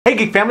Hey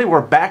Geek family,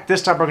 we're back.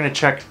 This time we're going to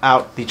check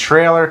out the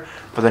trailer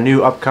for the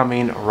new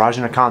upcoming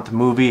Rajinikanth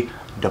movie,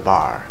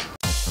 Darbar.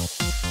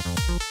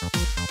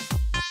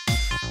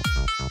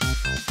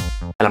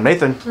 And I'm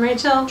Nathan. I'm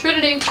Rachel.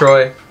 Trinity.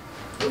 Troy.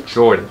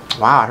 Jordan.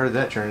 Wow, I heard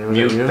that, Trinity.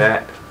 Mute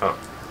that. Oh.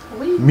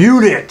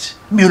 Mute it!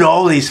 Mute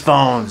all these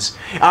phones.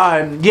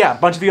 Yeah, a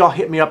bunch of y'all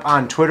hit me up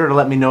on Twitter to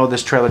let me know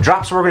this trailer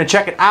drops, so we're going to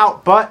check it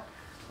out. But,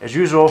 as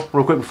usual,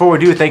 real quick before we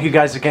do, thank you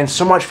guys again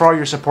so much for all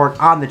your support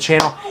on the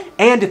channel.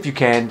 And if you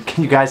can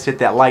you guys hit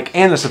that like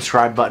and the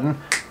subscribe button,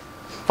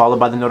 followed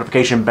by the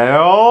notification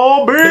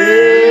bell.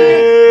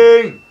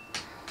 Bing!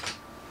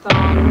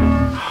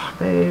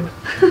 Babe.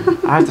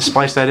 I have to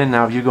splice that in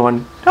now of you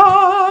going,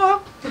 ah!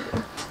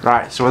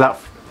 Alright, so without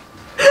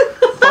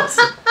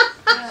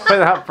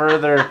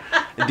further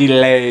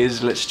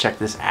delays, let's check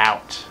this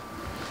out.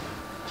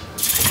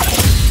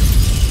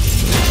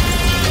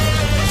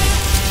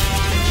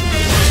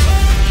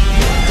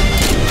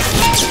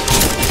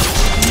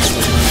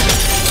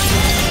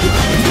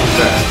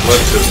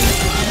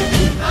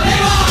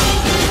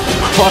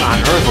 What on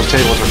earth those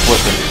tables are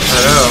flipping? I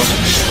know.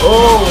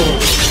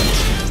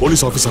 Oh!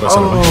 Police officer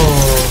asana.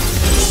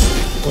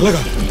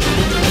 Kolega.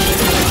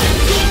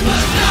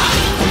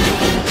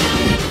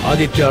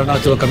 Aditya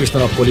Arunachal,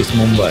 Commissioner of Police,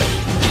 Mumbai.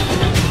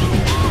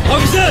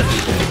 Officer!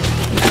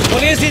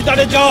 Police is not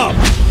a job!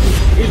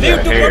 We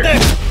live to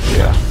protect!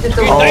 Yeah. We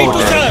die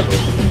to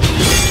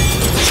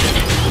serve!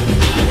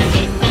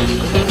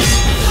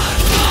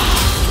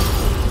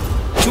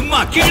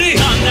 Chumma, kiri!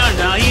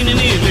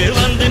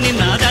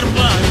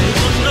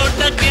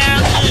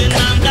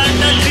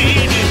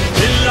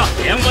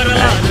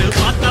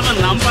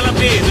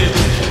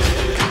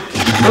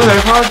 Those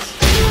AirPods?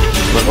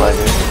 Look like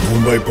it.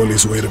 Mumbai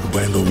police உயிருக்கு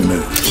பயந்தவங்க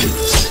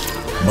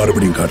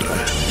மறுபடியும்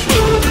காட்டுறேன்.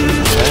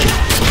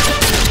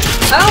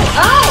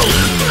 Oh!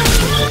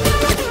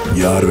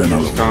 யார்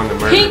வேணாலும்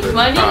Pink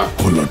money?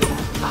 கொல்லட்டும்.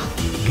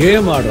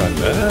 Game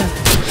ஆடுறாங்க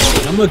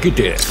நம்ம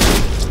கிட்ட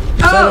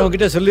sir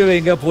உங்ககிட்ட சொல்லி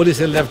வைங்க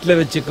போலீஸ் லெஃப்ட்ல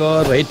வெச்சுக்கோ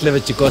ரைட்ல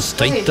வெச்சுக்கோ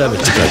ஸ்ட்ரைட்டா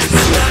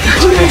வெச்சுக்காதீங்க.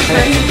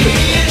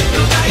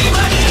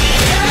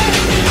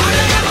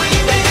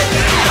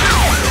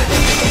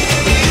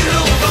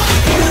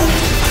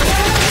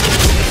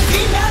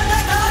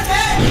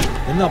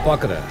 என்ன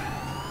பாக்குற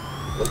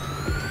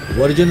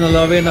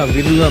ஒரிஜினலாவே நான்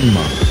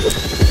வில்லன்மா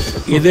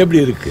இது எப்படி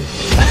இருக்கு?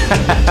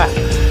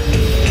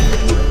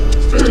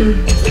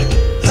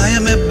 I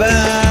am a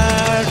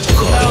bad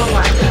cop. Oh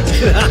my god.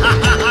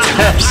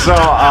 So,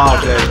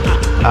 dude.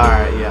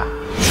 Alright, yeah.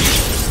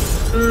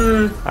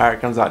 Alright,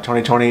 comes out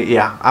 2020.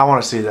 Yeah, I want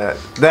to see that.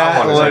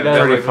 That looked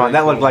pretty fun.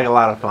 That looked like a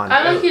lot of fun.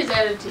 I like his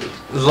attitude.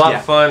 It was a lot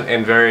of fun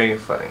and very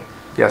funny.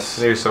 Yes.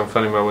 There's some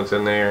funny moments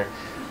in there.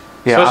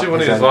 Yeah, especially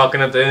when he was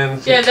walking at the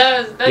end. Yeah, that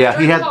was.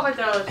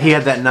 Yeah, he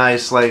had that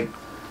nice like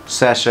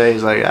sachet.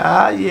 He's like,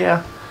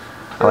 yeah,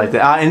 I like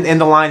that. And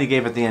the line he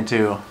gave at the end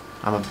too.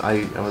 I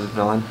was a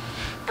villain.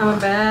 I'm a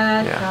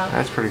bad Yeah, cop.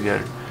 that's pretty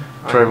good.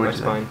 Troy, what'd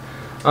you think?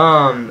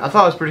 I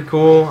thought it was pretty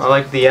cool. I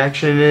like the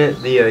action in it,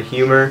 the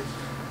humor.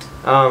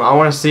 I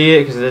want to see it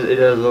because it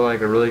does look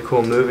like a really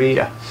cool movie.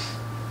 Yeah.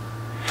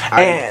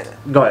 And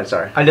go ahead.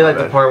 Sorry. I did like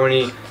the part when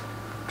he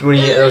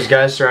those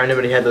guys surrounded him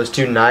and he had those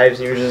two knives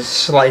and he was just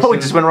slicing. Oh, he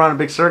just went around a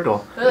big circle.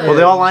 Well,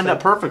 they all lined up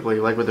perfectly,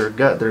 like with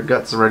their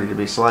guts ready to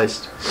be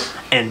sliced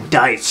and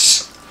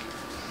diced.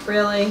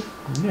 Really?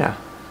 Yeah,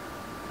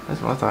 that's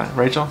what I thought.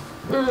 Rachel,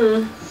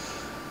 Mm.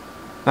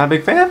 not a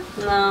big fan?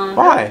 No.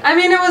 Why? I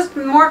mean, it was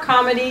more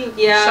comedy,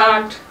 yeah.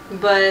 Shocked.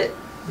 But,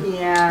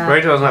 yeah.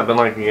 Rachel has not been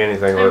liking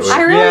anything lately.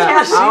 I really Yeah,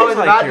 haven't. I was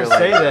like about you're to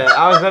say like- that.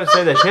 I was about to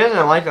say that she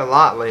hasn't liked a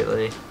lot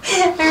lately.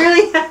 I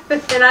really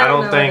haven't. And I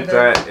don't don't know think what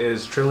it that is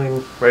truly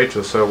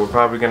Rachel, so we're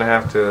probably going to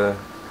have to...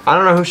 I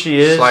don't know who she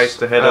is. Slice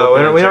the head we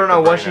open and we check don't the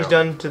know what brain she's out.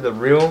 done to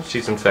the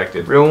She's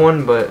infected. real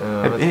one, but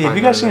Have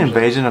you guys seen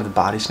Invasion of the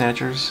Body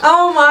Snatchers?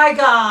 Oh my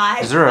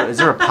god! Is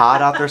there a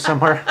pod out there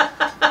somewhere?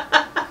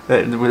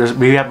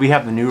 We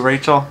have the new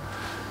Rachel.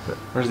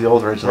 Where's the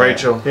old Rachel?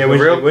 Rachel, Yeah, the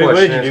real what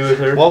question did you do with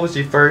her? What was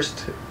the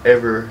first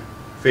ever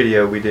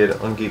video we did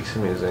on Geeks A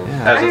Musing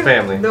Yeah. as a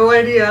family? No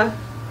idea.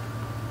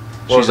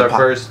 What was She's a our pod-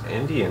 first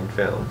Indian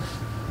film?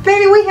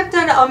 Baby, we have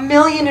done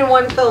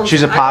 1,000,001 films.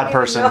 She's a I pod don't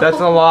even person. know. That's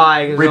a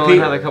lie. 'Cause we only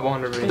Repeat. had a couple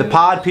hundred videos. The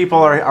pod people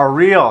are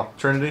real.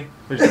 Trinity.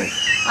 What do you think?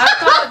 I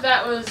thought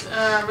that was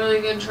a really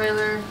good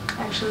trailer.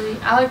 Actually,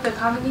 I liked the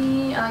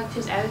comedy. I liked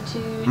his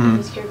attitude and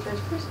his character as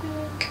a person.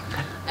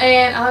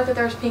 And I like that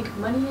there was pink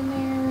money in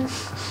there.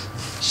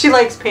 She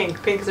likes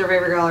pink. Pink is her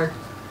favorite color.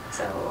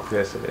 So.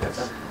 Yes, it is. that's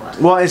a plus.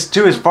 Well, it's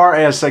too as far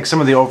as like some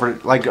of the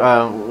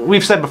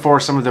we've said before,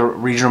 some of the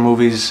regional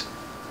movies.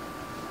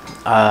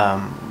 I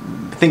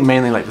think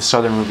mainly like the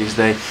southern movies,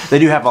 they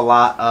do have a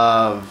lot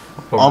of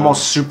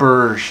almost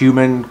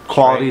superhuman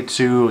quality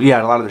to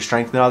a lot of their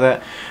strength and all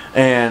that.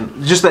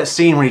 And just that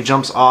scene when he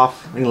jumps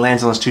off, he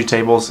lands on those two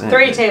tables. And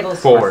 3 tables.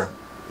 4.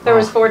 There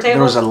was 4 tables.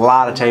 There was a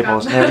lot of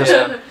tables, and they're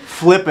just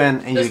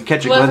flipping, and you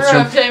catch a glimpse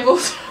Plethora of of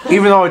tables.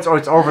 even though it's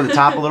over the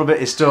top a little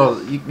bit, it's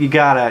still you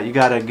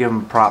gotta give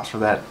him props for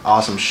that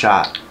awesome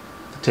shot.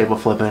 The table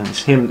flipping,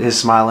 his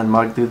smiling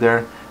mug through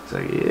there. It's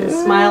like, yeah.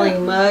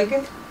 Smiling mug.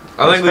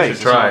 I think we Face,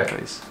 should try it's it. my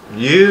face.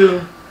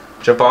 You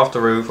jump off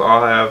the roof.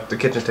 I'll have the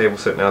kitchen table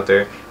sitting out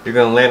there. You're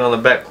gonna land on the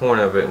back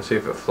corner of it and see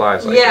if it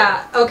flies. Like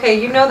Yeah.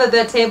 Okay. You know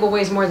that table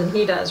weighs more than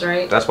he does,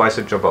 right? That's why I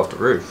said jump off the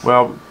roof.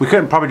 Well, we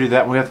couldn't probably do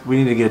that. We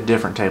need to get a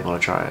different table to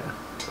try it.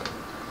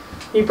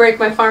 You break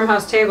my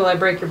farmhouse table, I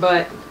break your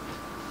butt.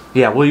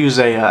 Yeah, we'll use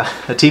a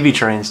TV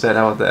tray instead.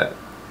 How about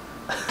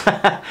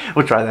that?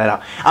 We'll try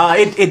that out.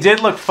 It did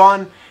look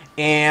fun,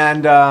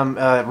 and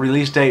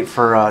release date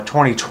for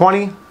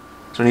 2020.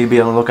 So we need to be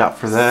on the lookout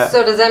for that.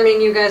 So does that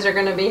mean you guys are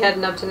going to be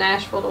heading up to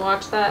Nashville to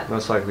watch that?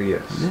 Most likely,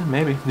 yes. Yeah,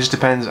 maybe. It just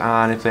depends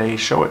on if they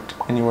show it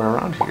anywhere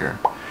around here.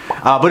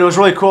 But it was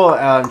really cool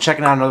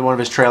checking out another one of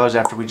his trailers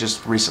after we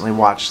just recently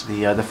watched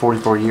the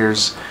 44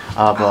 years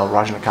of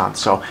Rajinikanth.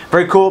 So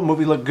very cool.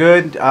 Movie looked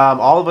good.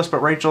 All of us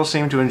but Rachel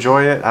seemed to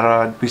enjoy it. I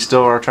don't know. We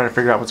still are trying to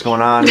figure out what's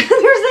going on. There's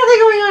nothing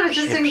going on. It's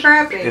just in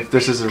crappy. If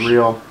this is a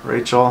real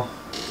Rachel,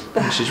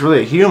 she's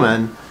really a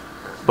human.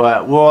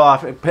 But we'll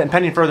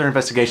pending further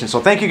investigation.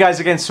 So thank you guys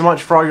again so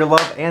much for all your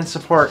love and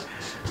support.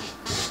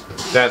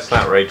 That's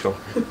not Rachel.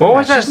 What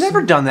was that? She's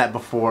never done that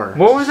before.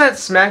 What was that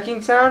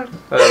smacking sound?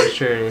 Oh, that was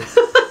Trinity.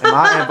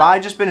 Have I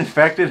just been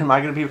infected? Am I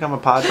going to become a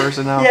pod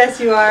person now? Yes,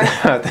 you are.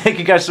 Thank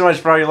you guys so much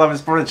for all your love and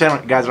support of the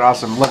channel. You guys are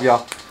awesome. Love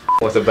y'all.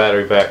 With the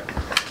battery back.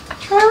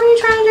 What are you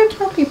trying to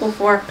kill people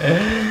for?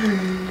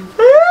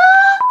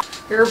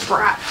 You're a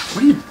brat.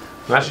 What are you?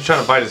 I'm actually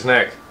trying to bite his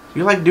neck.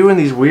 You like doing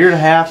these weird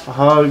half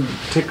hug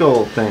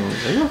tickle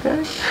things. Are you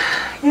okay?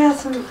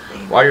 Yes,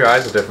 Why are your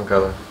eyes a different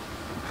color?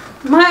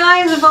 my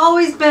eyes have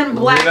always been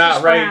black. You're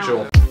not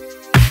Rachel.